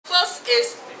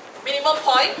minimum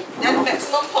point, then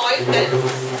maximum point, then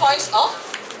points of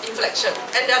inflection.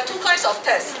 And there are two kinds of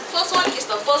tests. First one is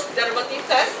the first derivative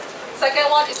test. Second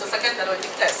one is the second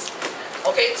derivative test.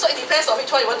 Okay, so it depends on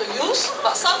which one you want to use.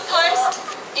 But sometimes,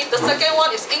 if the second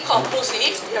one is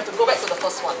inconclusive, you have to go back to the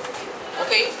first one.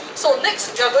 Okay, so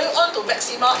next we are going on to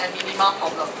maxima and minima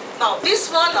problem. Now this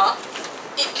one,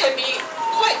 it can be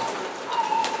quite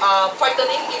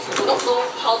frightening if you do not know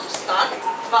how to start.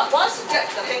 But once you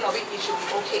get the hang of it, it should be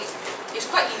okay. It's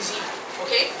quite easy.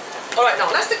 Okay. All right.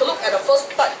 Now let's take a look at the first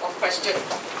type of question.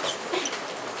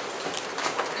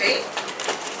 Okay.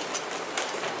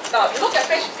 Now you look at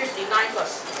page 59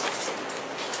 first.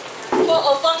 For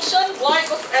a function y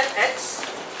equals mx,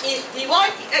 if dy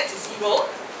dx is 0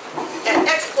 and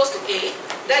x equals to a,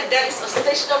 then there is a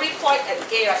stationary point at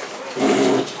a, right?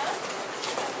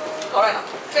 Correct. Now,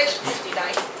 page 59.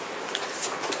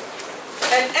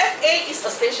 And fa is a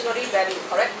stationary value,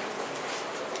 correct?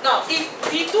 Now, if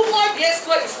d2y dx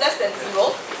squared is less than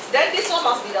 0, then this one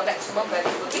must be the maximum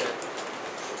value, okay?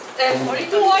 And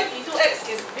d2y d2x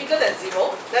is bigger than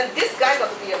 0, then this guy got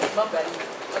to be a minimum value.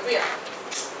 Agree?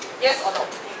 Yes or no?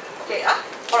 Okay,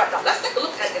 alright, now let's take a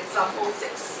look at example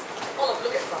 6. All of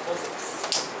you look at example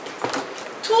 6.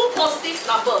 Two positive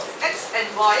numbers, x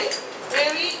and y,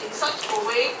 vary in such a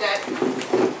way that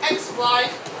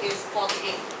xy is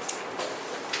 48.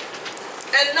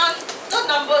 And the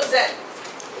number z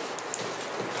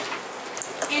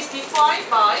is defined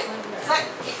by z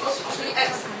equals to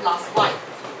 3x plus y.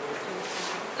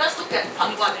 Let's look at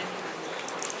part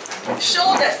 1.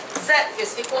 Show that z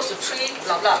is equals to 3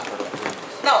 blah blah.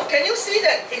 Now, can you see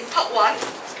that in part 1,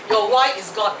 your y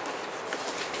is gone?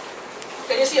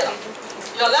 Can you see it?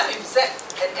 You're left with z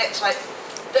and x, right?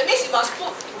 That means you must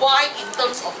put y in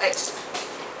terms of x.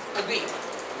 Agree?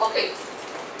 Okay.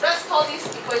 Let's call this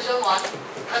equation 1.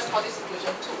 Let's call this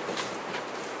equation 2.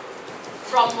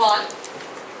 From 1,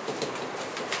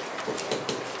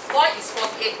 y is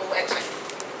 48 over x, right?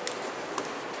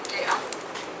 Okay,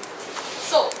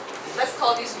 so, let's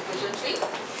call this equation 3.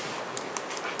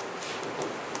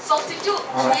 Substitute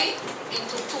 3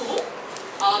 into 2.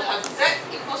 I'll have z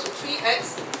equals to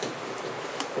 3x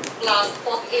plus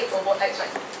 48 over x,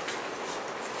 right?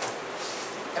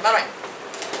 Am I right?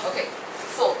 Okay,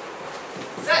 so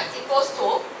z equals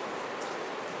to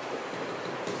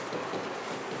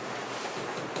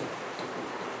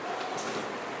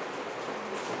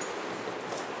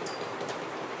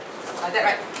like that,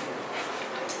 right?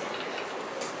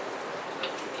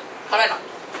 Correct now.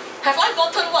 Have I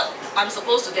gotten what I'm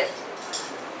supposed to get?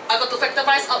 I got to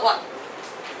factorize out what?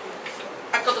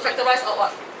 I got to factorize out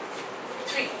what?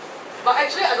 3. But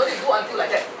actually I don't need to do until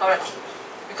like that. Correct now.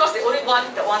 Because they only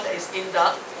want the one that is in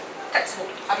the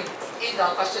textbook, in the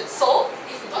question. So,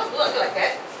 if you don't do it like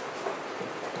that,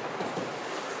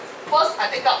 first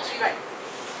I take out 3, right?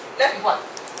 Left with what?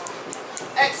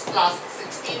 X plus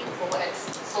 16 over x.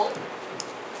 So,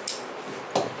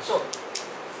 sure.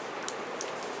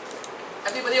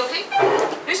 Everybody okay?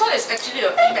 This one is actually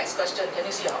a Emacs question. Can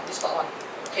you see this part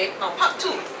 1? Okay, now part 2.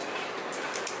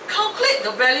 Calculate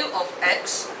the value of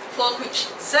x for which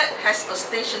z has a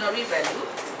stationary value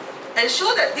and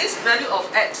show that this value of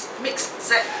x makes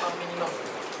z a minimum.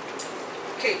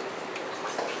 Okay.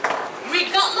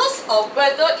 Regardless of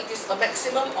whether it is a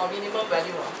maximum or minimum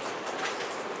value,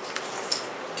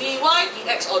 dy,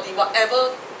 dx or d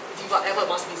whatever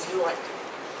must be 0, right?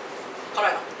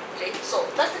 Correct. Okay, so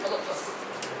let's take a look first.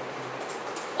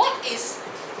 What is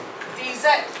dz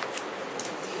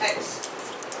dx?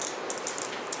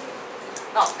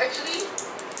 Now, actually,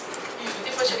 if you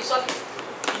differentiate this one,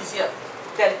 it's easier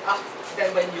than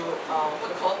when you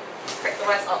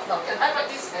factorize out. Now, can I write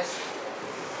this as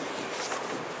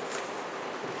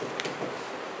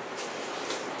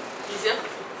easier?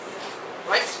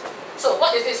 Right? So,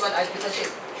 what is this when I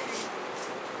differentiate?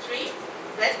 3,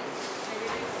 then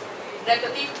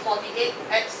negative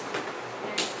 48x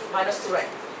minus 2, right?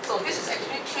 So this is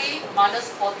actually 3 minus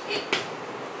 48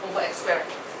 over x squared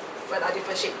when I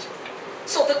differentiate.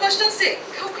 So the question says,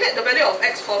 calculate the value of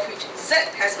x for which z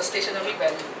has a stationary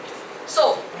value.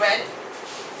 So when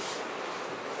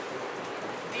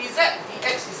dz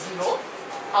dx is 0,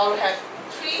 I will have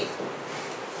 3.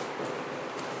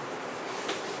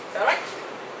 Alright?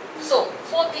 So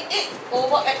 48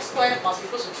 over x squared must be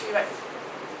equal to 3, right?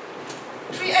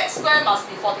 3x squared must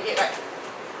be 48, right?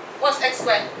 What's x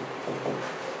squared?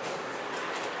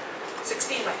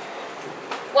 16, right?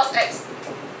 What's x?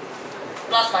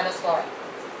 Plus minus 4, right?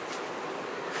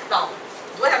 Now,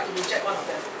 do I have to reject one of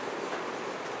them?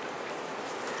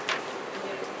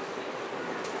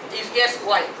 If yes,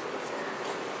 why?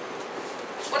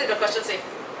 What did the question say?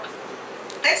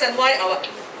 X and Y are what?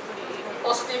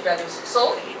 Positive values.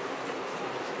 So,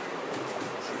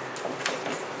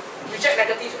 reject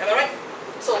negative, am I right?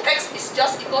 So X is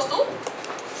just equals to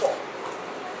 4.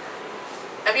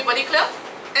 Everybody clear?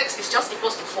 X is just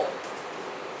equals to 4.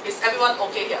 Is everyone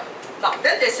okay here? Now,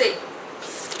 then they say,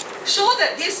 show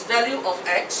that this value of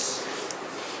X,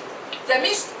 that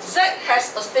means Z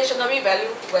has a stationary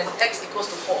value when X equals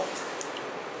to 4.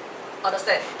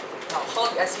 Understand? Now, how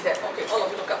do I see that? Okay, all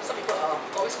of you look up. Some people are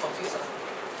always confused.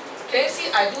 Can you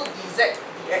see I do dz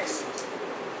dx?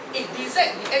 If dz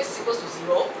dx is equals to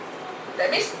 0, that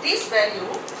means this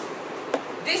value,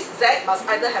 this Z must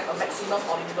either have a maximum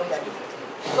or minimum value.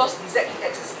 Because dz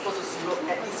dx is equal to 0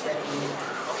 at this value.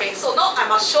 Okay, so now I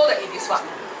must show that it is what?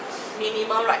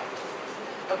 Minima, right?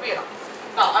 Agree or not?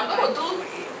 Now I'm going to do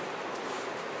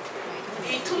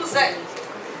d2z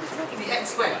dx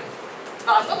squared.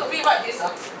 Now I'm going to rewrite this.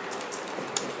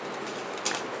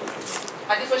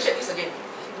 I differentiate this again.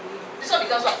 This one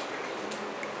becomes what?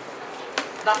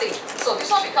 Nothing. So this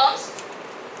one becomes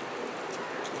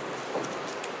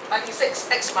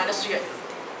 96x minus 3.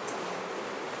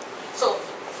 So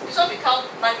this one becomes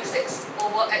 96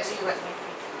 over x squared.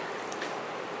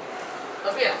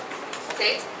 Agree?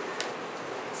 Okay?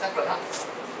 Separate, huh?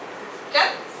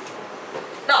 Okay?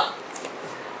 Now,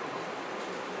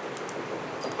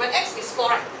 when x is 4,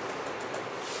 right?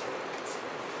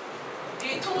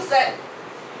 d2z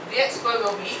dx squared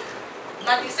will be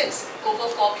 96 over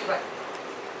 4 right?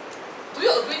 Do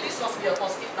you agree this must be a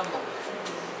positive number?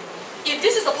 If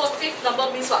this is a positive number,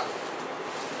 means what?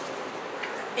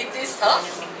 It is a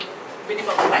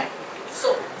minimum, right?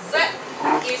 So z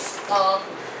is a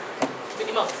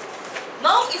minimum.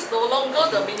 Now it's no longer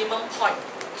the minimum point.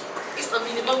 It's a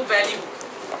minimum value.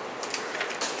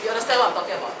 You understand what I'm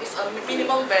talking about? It's a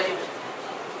minimum value.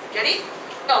 Get it?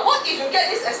 Now what if you get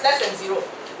this as less than 0?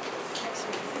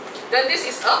 Then this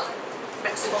is a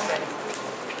maximum value.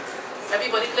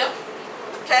 Everybody clear?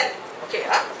 Can? Okay,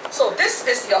 so this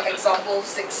is your example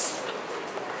 6.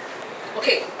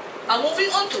 Okay, I'm moving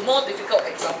on to more difficult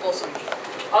examples already.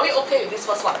 Are we okay with this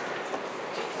first one?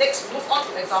 Okay, next move on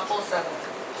to example 7.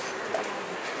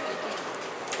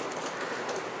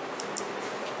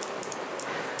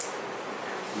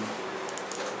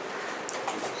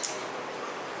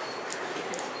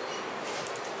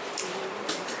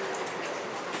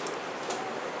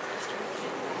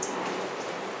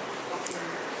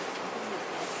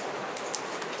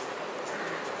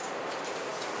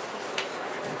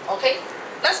 Okay,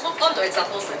 let's move on to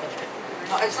example 7.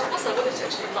 Now, example 7 is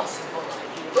actually not simple.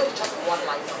 But it's just one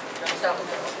line now. You understand what I'm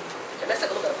talking about? Okay, let's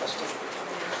take a look at the question.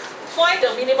 Find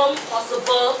the minimum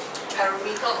possible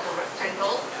perimeter of a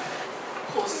rectangle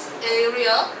whose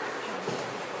area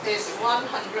is 100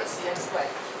 cm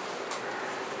squared.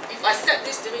 If I set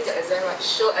this during the exam, right,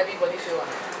 sure everybody feel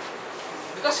one.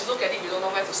 Because you look at it, you don't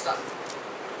know where to start.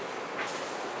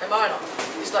 Am I right or not?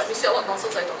 It's like, you see what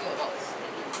nonsense I'm talking about.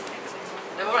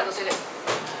 Am I right to say that?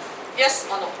 Yes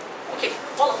or no? Okay,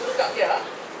 all of you look up here.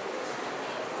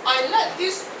 I let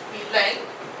this be length,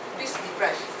 this be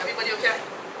breadth. Everybody okay?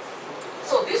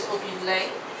 So this will be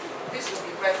length, this will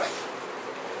be breadth, right?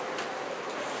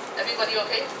 Everybody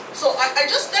okay? So I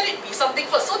just let it be something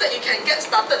first so that you can get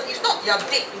started. If not, you're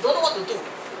dead. You don't know what to do.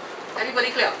 Everybody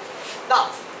clear?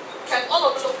 Now, can all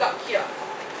of you look up here?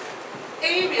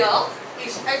 Area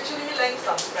is actually length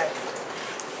times breadth.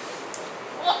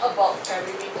 What about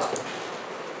perimeter?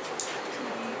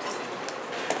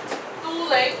 2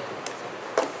 length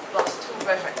plus 2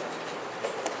 breadth, right?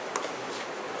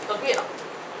 Agree or not?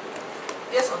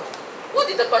 Yes or no? What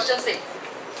did the question say?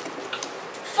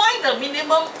 Find the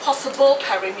minimum possible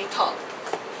perimeter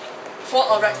for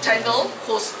a rectangle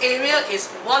whose area is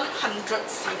 100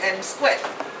 cm squared.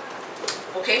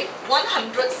 Okay,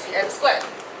 100 cm squared.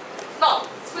 Now,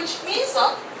 which means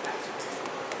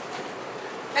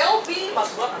LB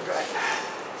must 100, right?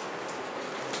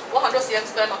 100 cm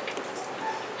squared, no?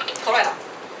 Correct.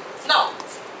 Now,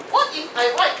 what if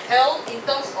I write L in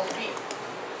terms of B?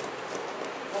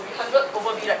 Will be 100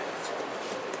 over B, right?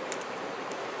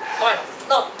 Correct.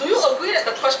 Now, do you agree that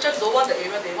the question don't want the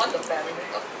area, they want the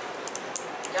perimeter?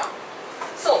 Yeah?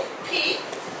 So, P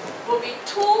will be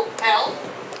 2L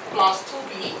plus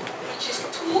 2B, which is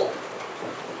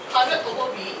 200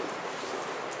 over B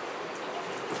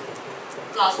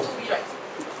plus 2B, right?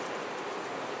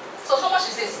 So how much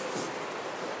is this?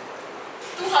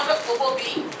 200 over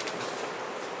B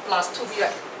plus 2B,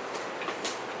 right?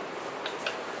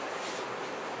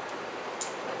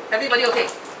 Everybody okay?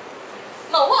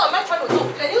 Now what am I trying to do?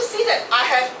 Can you see that I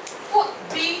have put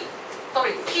P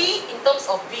in terms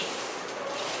of B?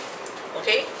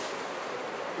 Okay?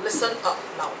 listen up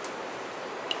now.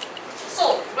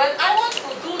 So when I want to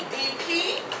do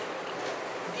dP,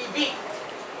 dB,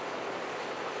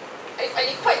 if I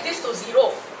equate this to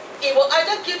 0, it will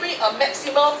either give me a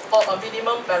maximum or a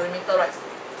minimum parameter, right?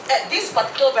 At this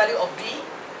particular value of B,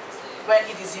 when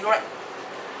it is 0, right?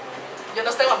 You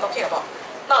understand what I'm talking about?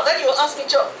 Now then you will ask me,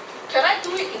 Joe, can I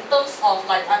do it in terms of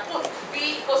like I put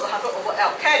B equals 100 over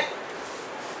L? Can.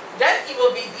 Then it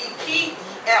will be dP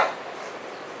dL.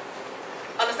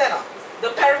 Understand?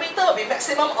 The parameter will be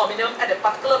maximum or minimum at a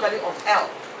particular value of L.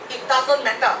 It doesn't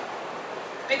matter.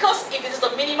 Because if it is the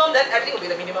minimum, then everything will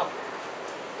be the minimum.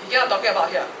 You get what I'm talking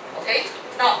about here? Okay?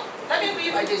 Now, let me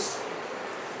read like this.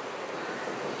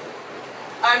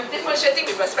 I'm differentiating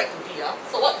with respect to B.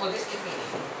 So what will this give me?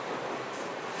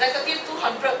 Negative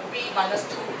 200B minus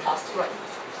 2 plus 2, right?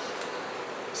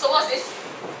 So what's this?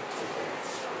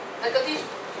 Negative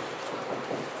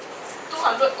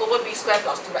 200 over B squared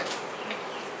plus 2, right?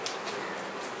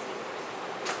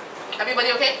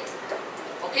 Everybody okay?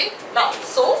 Okay? Now,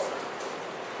 so,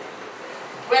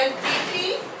 when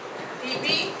dP, dB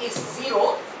is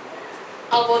 0,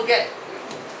 I will get,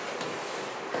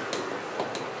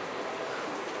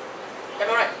 am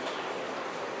I right?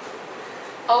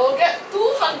 I will get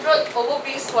 200 over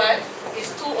B squared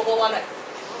is 2 over 1, right?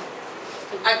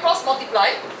 I cross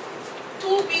multiply,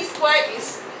 2B squared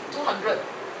is 200.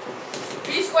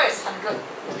 B squared is 100.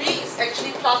 B is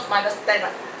actually plus minus 10,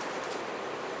 right?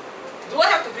 Do I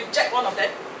have to reject one of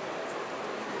them?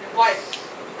 Why?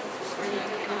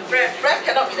 Breath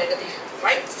cannot be negative,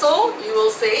 right? So you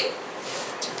will say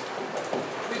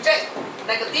reject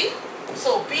negative,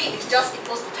 so B is just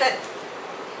equals to 10.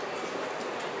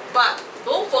 But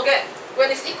don't forget,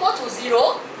 when it's equal to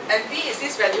 0 and B is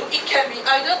this value, it can be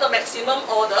either the maximum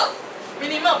or the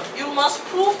minimum. You must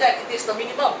prove that it is the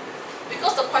minimum,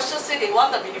 because the question says they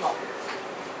want the minimum.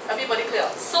 Everybody clear?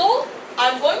 So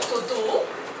I'm going to do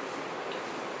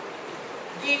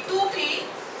d2p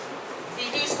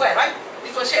dv squared, right?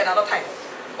 Differentiate another time.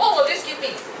 What will this give me?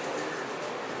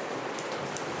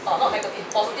 Oh, not negative,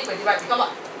 positive when divide, become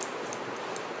what?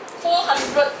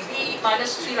 400b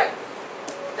minus 3, right?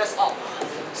 That's all.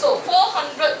 So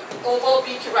 400 over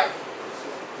b cubed, right?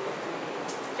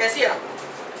 Can you see it?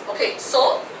 Okay,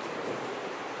 so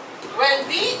when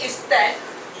b is 10,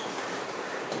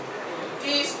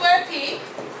 d square p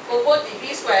over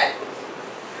dv square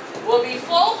will be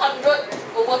 400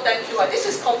 over 10 cubed, right? This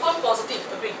is confirmed positive,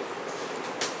 agree?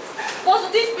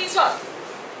 Positive means what?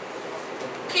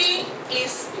 P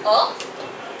is a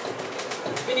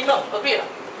minimum, agree?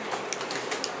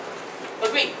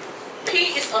 Agree? P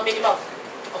is a minimum.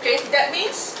 Okay, that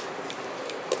means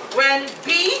when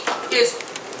B is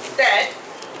 10,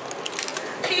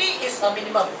 P is a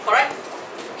minimum, correct?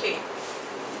 Okay.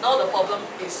 Now the problem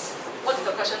is, what did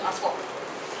the question ask for?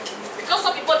 Because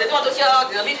some people, they don't want to hear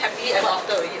they live happily ever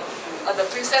after already. The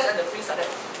princess and the prince are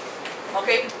there.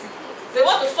 Okay? They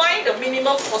want to find the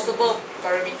minimum possible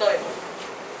parameter.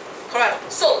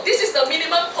 Correct? So this is the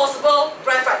minimum possible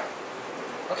breath, right?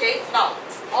 Okay, now,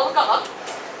 I'll look up.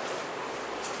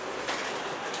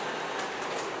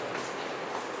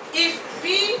 If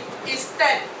B is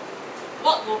 10,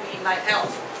 what will be my L?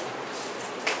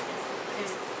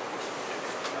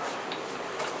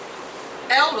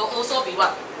 L will also be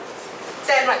what?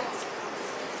 10, right?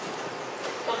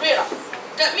 Agree?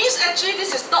 That means actually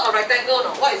this is not a rectangle,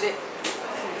 no? What is it?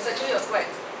 It's actually a square.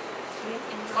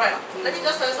 Alright, let me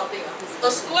just tell you something. A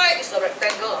square is a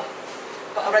rectangle,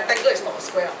 but a rectangle is not a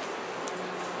square.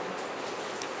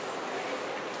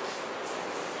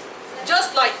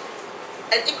 Just like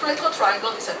an equilateral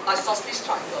triangle is an isosceles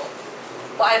triangle,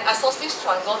 but an isosceles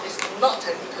triangle is not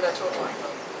an equilateral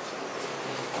triangle.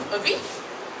 Agree?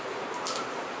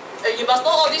 And you must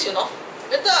know all this, you know.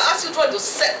 Later I ask you try to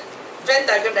set Venn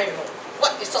diagram, then you know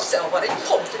what is subset of what, then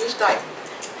boom, finish die.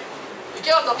 You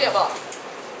get what I'm talking about?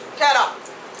 Get up.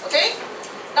 Okay?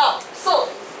 Now, so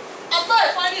after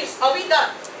I find this, are we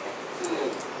done?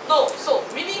 No. So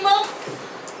minimum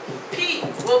P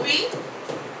will be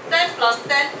 10 plus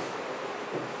 10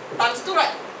 times 2,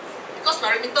 right? Because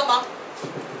parameter ma.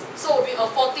 So it will be a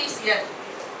 40 cm.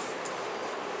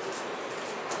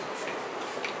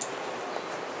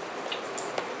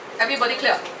 Everybody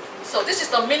clear? So this is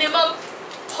the minimum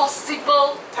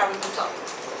possible parameter.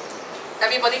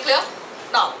 Everybody clear?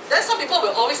 Now, then some people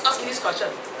will always ask me this question.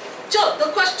 Joe,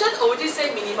 the question already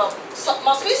say minimum. So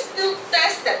must we still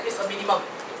test that it's a minimum?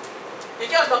 You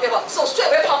get what I'm talking about? So straight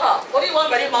away pop out. Only one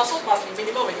value must be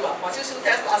minimum when you are. Must you still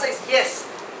test? The answer is yes.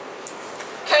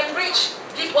 Cambridge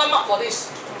give 1 mark for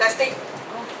this testing.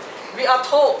 We are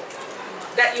told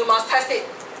that you must test it.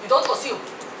 You don't assume.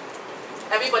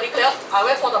 Everybody clear? I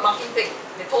went for the marking thing.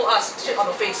 They told us straight on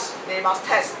the face. They must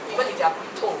test, even if they are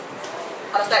told.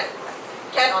 Understand?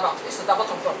 Can or not? This is a double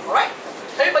confirm. Alright?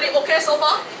 Everybody okay so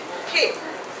far? Okay.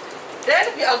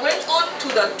 Then we are going on to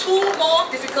the two more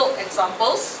difficult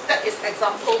examples. That is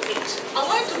example 8. I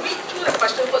want to read through the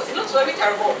question first. It looks very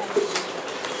terrible.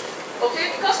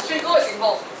 Okay, because trigo is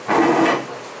involved.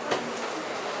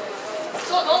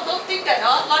 So don't think that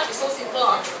life is so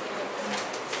simple.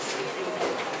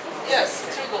 Yes,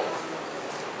 trigo.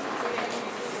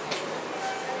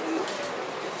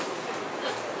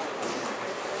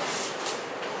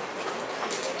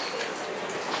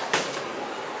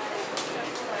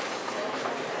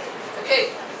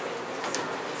 Okay.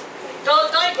 The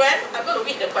diagram, I'm going to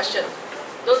read the question.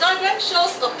 The diagram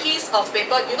shows a piece of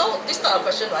paper. You know this type of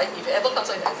question, right? If it ever comes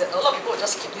out in the exam, a lot of people will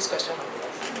just skip this question.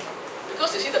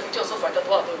 Because you see the picture also frightened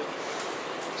what already.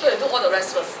 So you do all the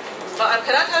rest first. But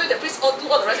can I tell you that please do all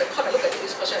the rest and come and look at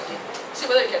this question again. See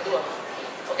whether you can do it.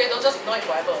 Okay, don't just ignore it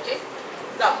forever, okay?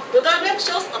 Now, the diagram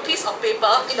shows a piece of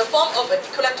paper in the form of an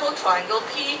equilateral triangle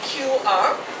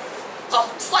PQR of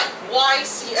side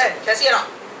YCN. Can you see it now?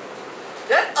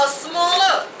 Then a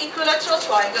smaller equilateral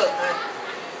triangle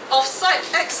of side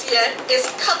XCN is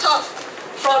cut off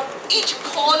from each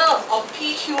corner of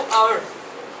PQR.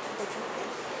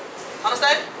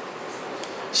 Understand?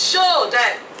 Show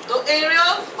that the area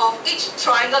of each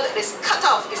triangle that is cut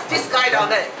off is this guy down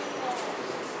there.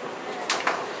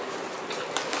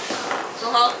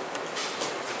 So how?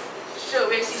 Straight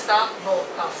away see star? No.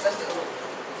 Now let's take a look.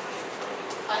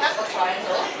 I have a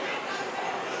triangle.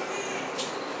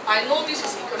 I know this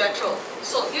is equilateral.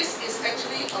 So this is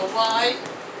actually a Y,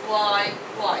 Y,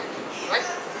 Y. Right?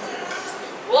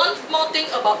 One more thing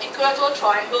about equilateral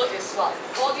triangle is what?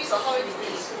 All these are how many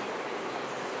degrees?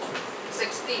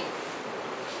 60.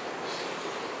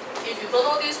 If you don't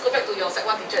know this, go back to your Sec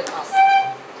 1 teacher and ask.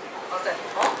 Understand?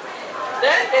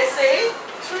 Then they say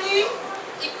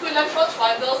 3 equilateral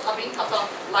triangles are being cut off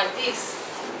like this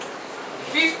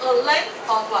with a length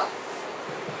of what?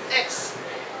 X.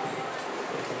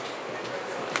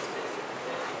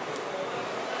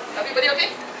 Everybody okay?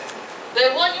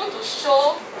 They want you to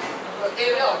show the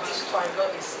area of this triangle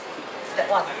is that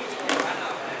one.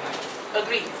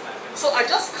 Agree? So I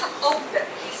just cut off that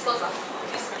piece first,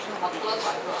 this particular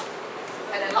triangle,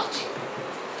 and then enlarge it.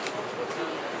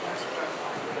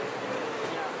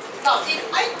 Now, if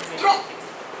I drop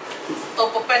a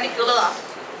perpendicular,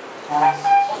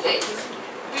 okay,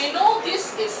 we know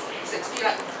this is 60,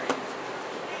 right?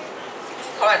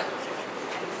 Correct.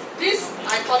 This,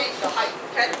 I call it the height,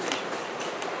 okay?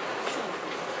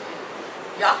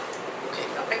 Yeah? Okay,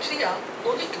 actually,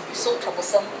 no need to be so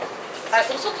troublesome. I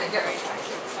also can get a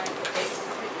triangle. Okay.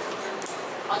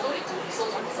 I don't need to be so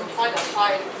troublesome. Find a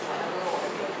height.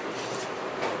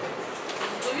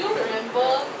 Do you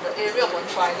remember the area of one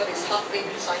triangle is half AB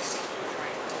sine C?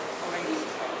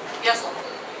 Yes or no?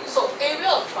 So area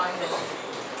of triangle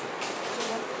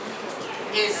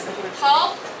is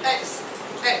half X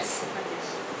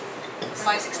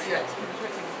sine 60, right?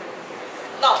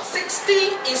 Now 60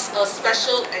 is a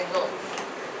special angle.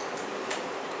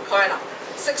 Correct now?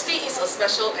 60 is a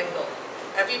special angle.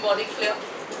 Everybody clear?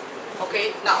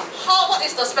 Okay, now, what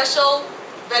is the special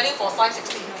value for sine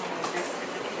 60?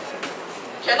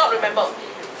 Cannot remember.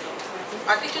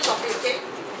 I teach you something, okay?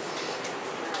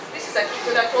 This is an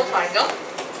equilateral triangle.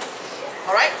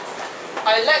 Alright?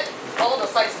 I let all the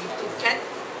sides be 2. Can?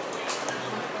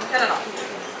 Can or not?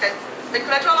 Okay.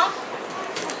 Equilateral now?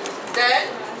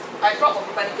 Then, I drop a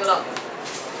perpendicular.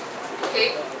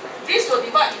 Okay? This will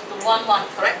divide into 1, 1,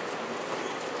 correct?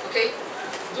 Okay?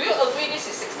 Do you agree this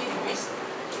is 60 degrees?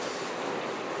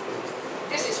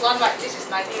 This is 1, right? This is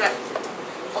 90, right?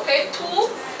 Okay, 2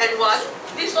 and 1.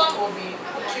 This one will be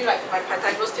 3, right? By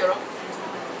Pythagoras theorem.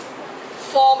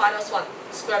 4 minus 1,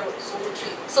 square root, so root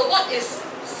 3. So what is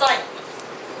sine?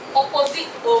 Opposite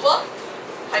over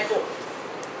hypo.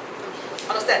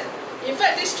 Understand? In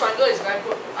fact, this triangle is very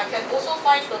good. I can also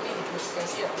find 30 degrees. You can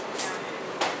see it.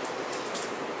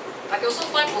 I can also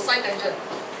find cosine tangent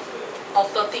of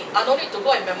 30. I don't need to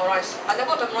go and memorize. I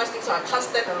never memorize things, so I can't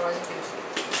stand memorizing things.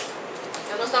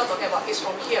 You understand what I'm talking about? It's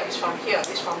from here, it's from here,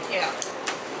 it's from here.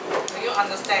 Do you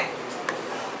understand?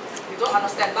 You don't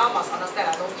understand, now must understand,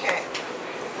 I don't care.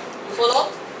 You follow?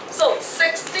 So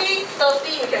 60,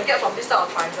 30 you can get from this type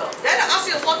of triangle. Then I ask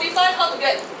you 45 how to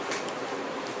get?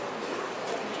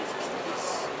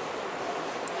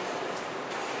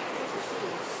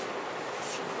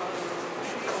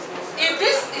 If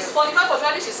this is 45,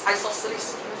 45, this is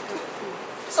isosceles.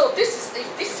 So this is, if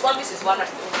this is 1, this is 1,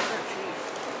 right?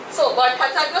 So by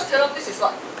Pythagoras theorem, this is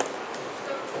what?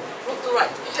 Root 2, right?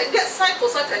 You can get sine,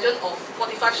 cosine, tangent of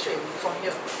 45 straight from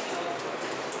here.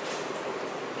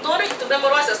 No need to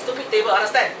memorize a stupid table,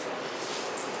 understand?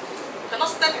 Cannot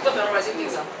stand people memorizing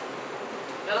things.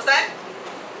 You understand?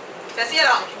 Can see it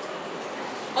out?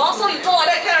 Also, you draw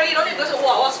like that, can already, you don't need to say,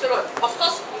 wow, what's square root? Of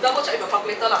course, you double check with your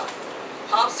calculator lah.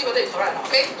 See whether it's correct or not.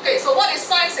 Okay, so what is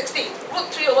sine 60? Root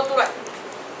 3 over 2, right?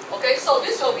 Okay, so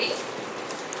this will be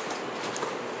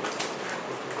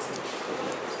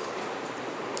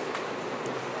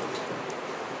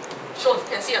shown,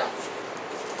 can see it not?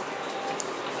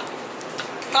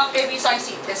 Half AB sine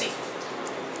C, can see.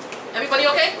 Everybody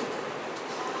okay?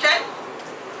 Can?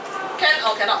 Can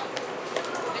or cannot?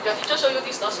 Did your teacher show you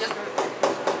this last year?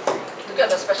 To get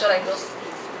the special angles.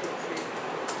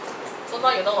 So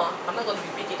now you know, I'm not going to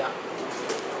repeat it.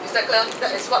 Is that clear?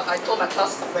 That is what I told my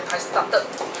class when I started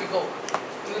Trigo.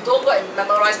 You don't go and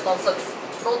memorize nonsense.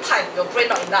 No time, your brain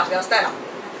not enough, you understand?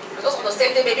 Because on the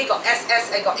same day maybe got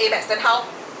SS and got A max, then how?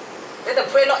 Then the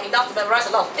brain not enough to memorize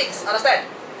a lot of things, understand?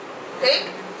 Okay?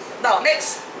 Now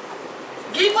next,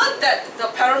 given that the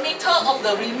parameter of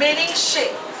the remaining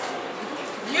shape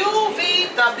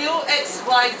UVWXYZ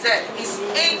is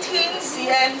 18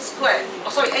 cm squared,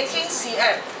 18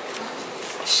 cm,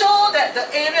 show that the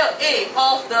area A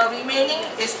of the remaining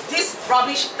is this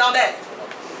rubbish down there.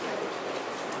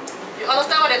 You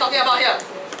understand what they're talking about here?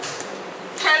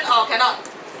 Can or cannot?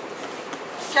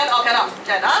 Can or cannot?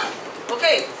 Can, huh?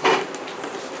 Okay.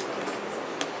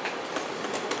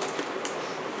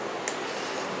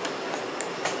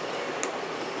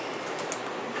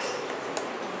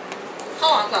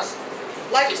 How on class?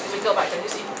 Life is difficult, but can you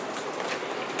see?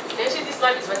 Can you see this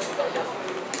life is very difficult here?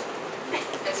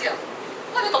 Can you see?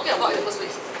 What are they talking about in the first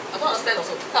place? I don't understand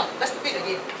also. Come, let's repeat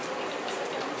again.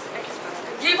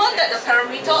 Given that the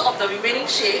parameter of the remaining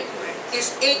shape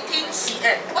is 18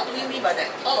 cm, what do we mean by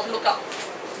that? All of you look up.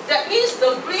 That means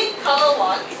the green color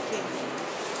one,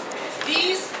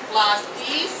 these plus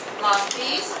these plus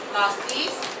these plus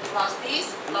these plus these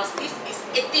plus this is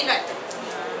 18, right?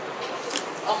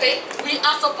 Okay, we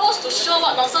are supposed to show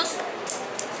what nonsense?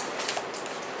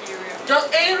 The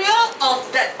area of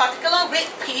that particular red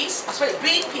piece,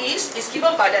 green piece, is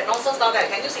given by that nonsense down there.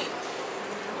 Can you see?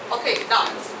 Okay, now,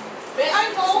 may I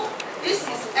know this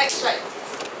is x, right?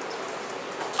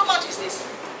 How much is this?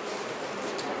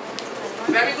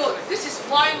 Very good. This is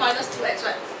y minus 2x,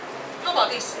 right? How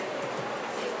about this?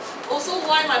 Also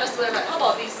y minus 2x, right? How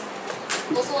about this?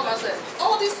 Also y minus 2x.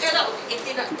 All this add up will be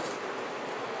 18, right?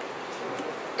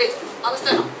 Okay,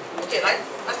 understand now? Okay, right?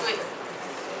 Let's do it.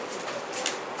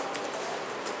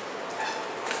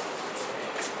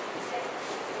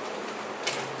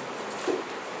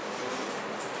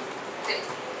 Okay,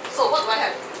 so what do I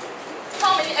have?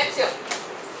 How many x here?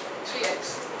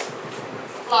 3x.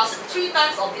 Plus 3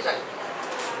 times of this, right?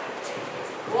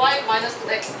 Y minus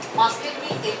 2x must give me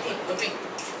 18, agree?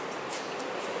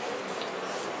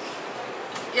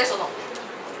 Yes or no?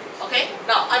 Okay,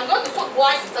 now I'm going to put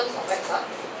y in terms of x.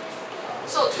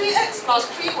 So 3x plus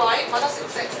 3y minus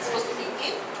 6x is equals to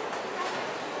 18.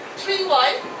 3y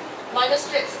minus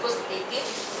 3x is equals to 18.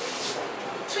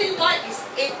 3y is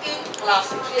 18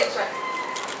 plus 3x, right?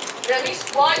 That means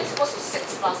y is equals to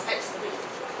 6 plus x.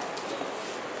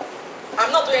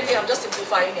 I'm not doing anything, I'm just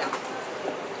simplifying here.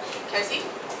 Can you see?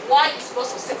 Y is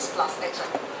equals to 6 plus x,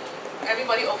 right?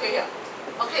 Everybody okay here?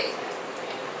 Okay.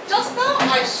 Just now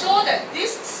I showed that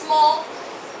this small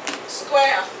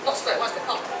square, not square, what's it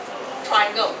called?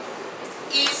 Triangle,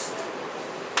 is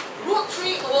root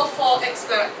 3 over 4x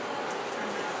squared.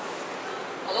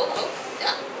 Hello, hello?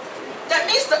 Yeah. That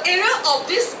means the area of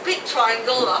this big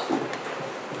triangle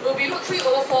will be root 3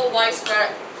 over 4y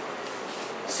squared.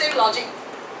 Same logic.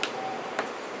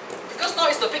 Because now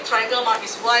it's the big triangle,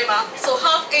 it's y, so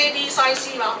half AB sine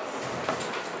C.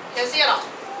 Can see it now?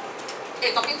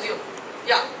 Hey, talking to you.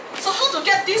 Yeah. So how to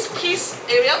get this piece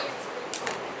area?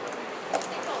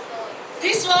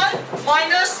 This one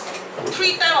minus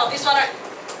 3 times of this one, right?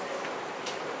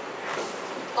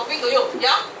 Talking to you,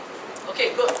 yeah?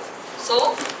 Okay, good.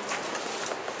 So,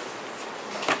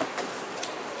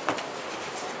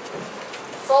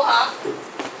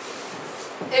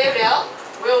 area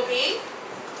will be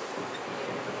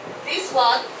this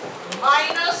one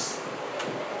minus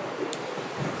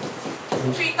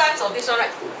 3 times of this one,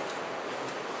 right?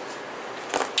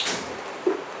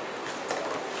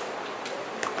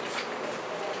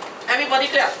 Everybody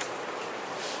clear?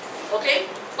 Okay?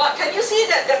 But can you see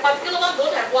that that particular one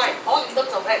don't have y, all in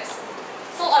terms of x?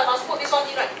 So I must put this one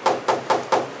in, right?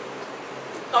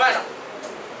 Correct?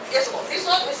 Yes or no? This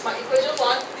one is my equation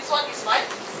 1, this one is my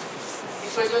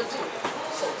equation 2.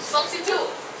 So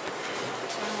substitute.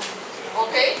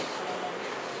 Okay?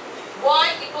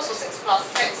 y equals to 6 plus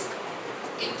x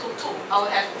into 2. I will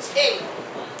have a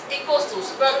equals to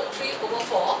square root 3 over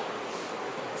 4,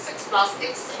 6 plus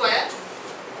x squared.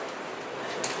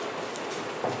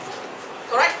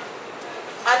 Correct?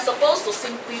 I'm supposed to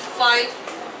simplify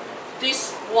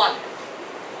this one.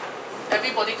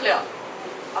 Everybody clear?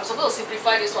 I'm supposed to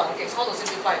simplify this one. Okay, so how to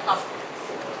simplify it?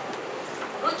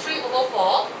 Root 3 over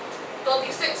 4,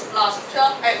 36 plus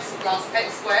 12x plus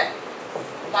x squared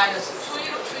minus 3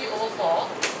 root 3 over 4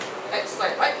 x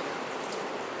squared, right?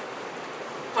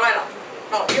 Correct.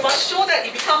 Now, you must show that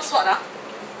it becomes what?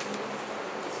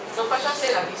 The question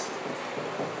say like this.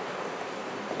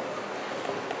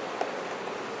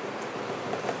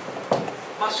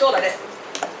 Must show like that.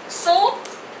 So,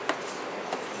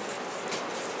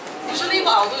 usually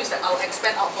what I'll do is that I'll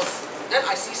expand out first. Then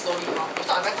I see slowly. If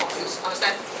not, I'm very confused.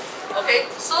 Understand? Okay,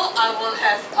 so I will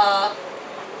have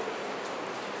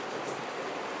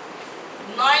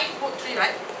 9 root 3,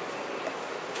 right?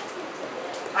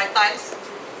 9 times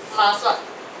plus what?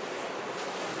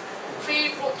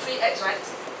 3 root 3x, right?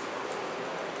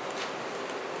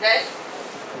 Then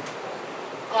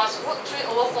plus root 3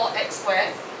 over 4x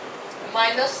squared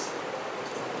minus,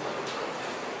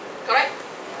 correct?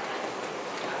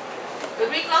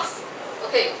 Agree, class?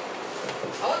 Okay,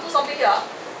 I want to do something here.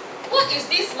 What is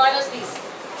this minus this?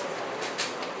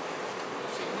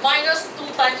 Minus 2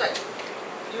 times, right?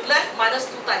 You left minus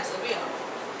 2 times, agree?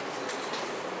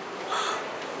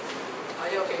 Are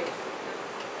you okay?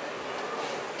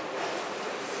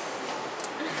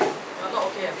 You're not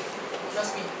okay,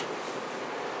 just me.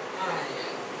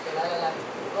 Okay,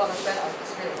 don't understand, I'll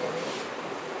explain again.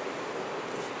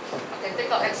 I can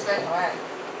take out x squared, alright?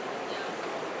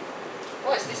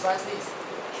 What is this minus this?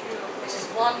 This is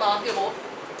 1 ma, then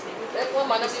 1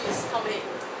 minus this is how many?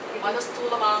 Minus 2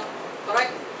 la ma,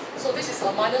 correct? So this is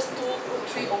a minus 2 root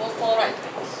 3 over 4, right?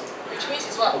 Which means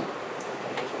it's what? Root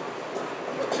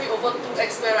 3 over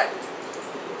 2x squared, right?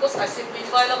 Because I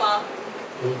simplify la ma.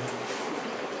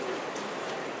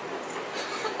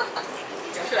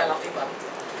 I feel like laughing, but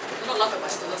I'm not laughing at my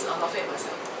students, I'm laughing at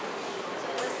myself.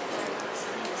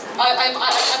 I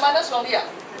minus wrongly.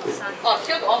 Oh,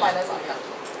 here to all minus. Yeah.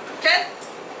 Can?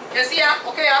 Can see?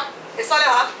 Okay. It's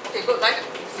solid. Okay, good. Like it.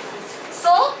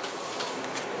 So,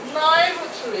 9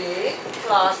 root 3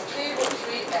 plus 3 root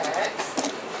 3x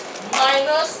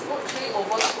minus root 3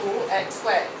 over 2x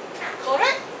squared.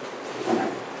 Correct?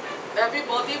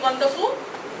 Everybody wonderful?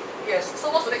 Yes.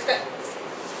 So, what's the next step?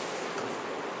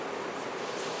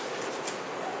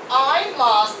 I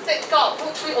must take out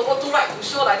root 3 over 2, right? To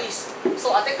show like this.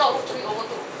 So, I take out root 3 over 2.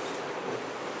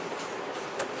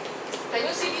 Can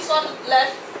you see this one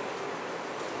left?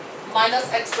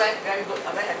 Minus x squared. Very good.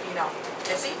 I'm very happy now.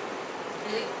 Can you see?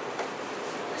 Really?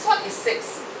 This one is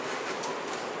 6.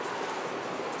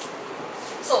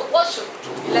 So, what should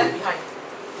be left behind?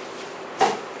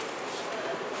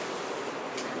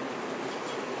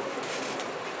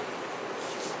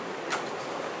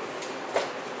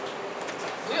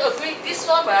 Do you agree? This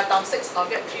one, when I times 6, I'll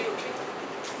get 3 root 3.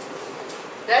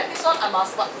 Then this one, I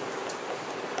must what?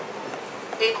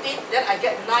 18, then I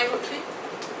get 9 root 3.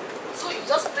 So you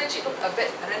just print it, look a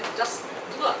bit, and then just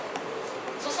do it.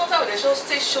 So sometimes when they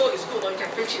say show is good, or you can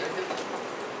print it like this.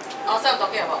 That's what I'm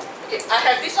talking about. Okay, I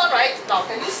have this one, right? Now,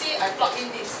 can you see I plug in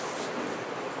this?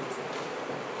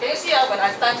 Can you see when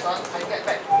I times on, I get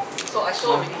back. So I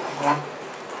show already.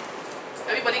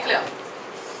 Everybody clear?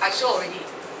 I show already.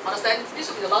 Understand? This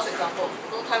will be the last example.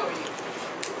 No time already.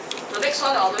 The next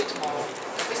one I'll do it tomorrow.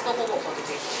 There's no homework for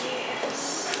today.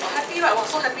 Oh, happy, right? I'm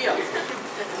so happy.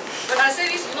 When I say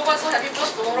this, you know why I'm so happy?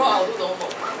 Because tomorrow I'll do the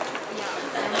homework.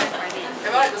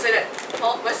 Am I right to say that?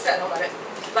 Oh, very sad, like that.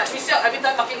 Like Michelle every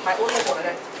time talking my own homework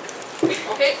like that.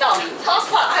 Okay, now, last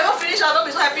part. I haven't finished, don't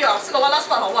be so happy. I still got one last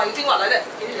part. Wow, you think what? Like that?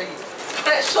 Finish already.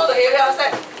 Let's show the area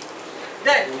outside.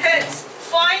 Then, hence,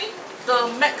 find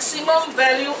the maximum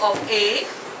value of A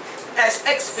as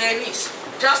x varies.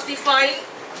 Justify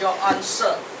your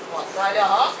answer. Wow, right there,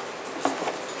 huh?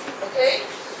 Okay.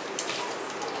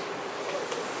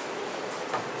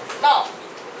 Now,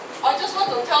 I just want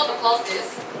to tell the class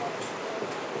this.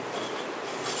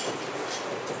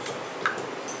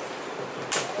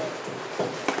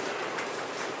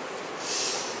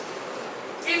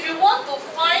 If you want to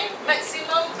find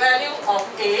maximum value of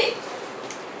A,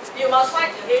 you must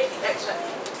find the A in x, right?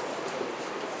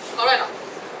 Correct or not?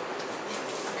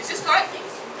 Is this correct?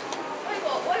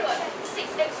 What about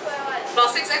 6x squared? Plus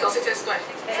 6x or 6x squared?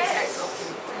 6x, okay.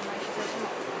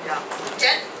 Yeah.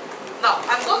 Can? Now,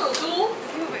 I'm going to do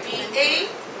the A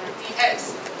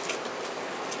dx.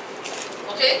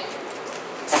 Okay?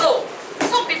 So,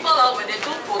 some people when they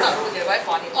do product rule, they're very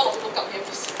funny. All of you look up.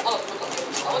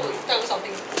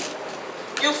 something.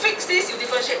 You fix this, you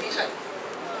differentiate this, right?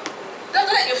 Then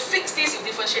after that, you fix this, you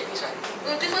differentiate this, right?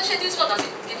 You differentiate this, what does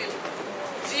it give you?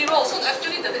 0. So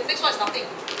actually, the next one is nothing.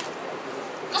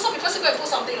 Because some people say go and put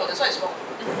something, that's why it's wrong.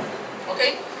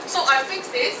 Okay? So I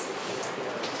fix this,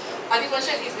 I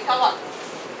differentiate this, become what?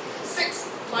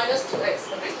 6 minus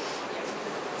 2x, okay?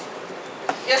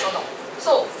 Yes or no?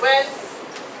 So when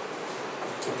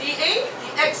dA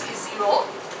dx is 0,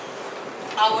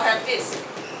 I will have this.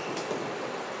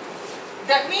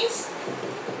 That means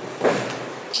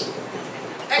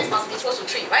x must be equal to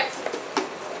 3, right?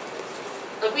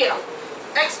 Agree or not?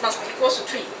 X must be equal to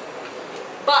 3.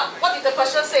 But what did the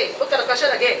question say? Look at the question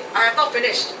again. I have not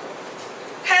finished.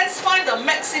 Hence, find the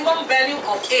maximum value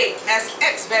of A as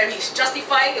x varies,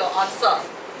 justifying your answer.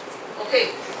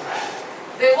 Okay.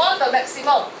 They want the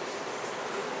maximum.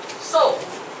 So,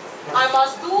 I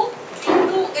must do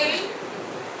into A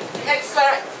x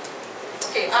squared.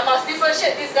 Okay, I must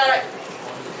differentiate this guy, right?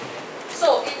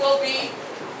 So, it will be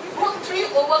root 3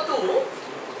 over 2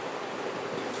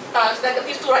 times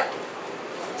negative 2, right?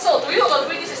 So, do you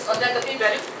agree this is a negative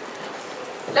value?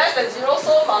 Less than 0,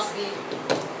 so must be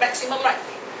maximum, right?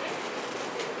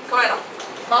 Correct or not?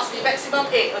 Must be maximum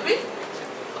A, agree?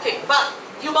 Okay, but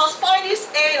you must find this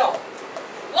A, you know.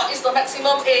 What is the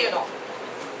maximum A, you know?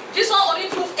 This one only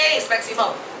prove A is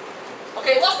maximum.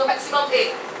 Okay, what's the maximum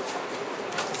A?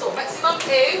 So, maximum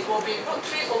A will be root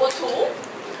 3 over 2,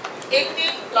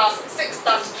 18 plus 6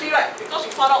 times 3, right? Because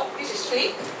we found out this is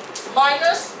 3,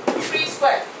 minus 3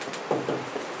 squared.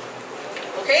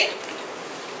 Okay?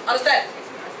 Understand?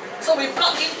 So we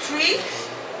plug in 3,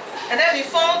 and then we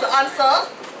found the answer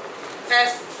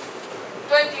as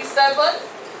 27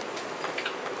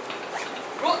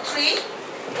 root 3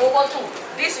 over 2.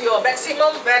 This is your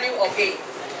maximum value of A.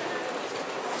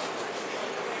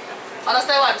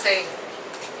 Understand what I'm saying?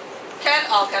 Can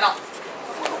or cannot?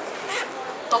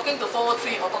 Talking to forward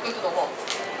 3 or talking to the wall?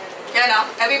 Can?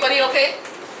 Everybody okay?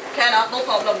 Can? No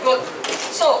problem. Good.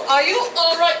 So, are you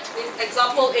alright with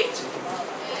example 8?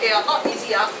 Okay, not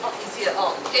easy, not easy at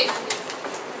all. Okay?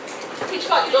 Which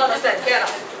part you don't understand? Can?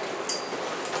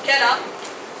 Can?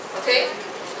 Okay?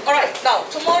 Alright, now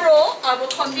tomorrow I will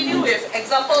continue with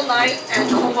example 9 and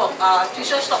the homework.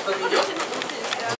 Teacher, stop the video.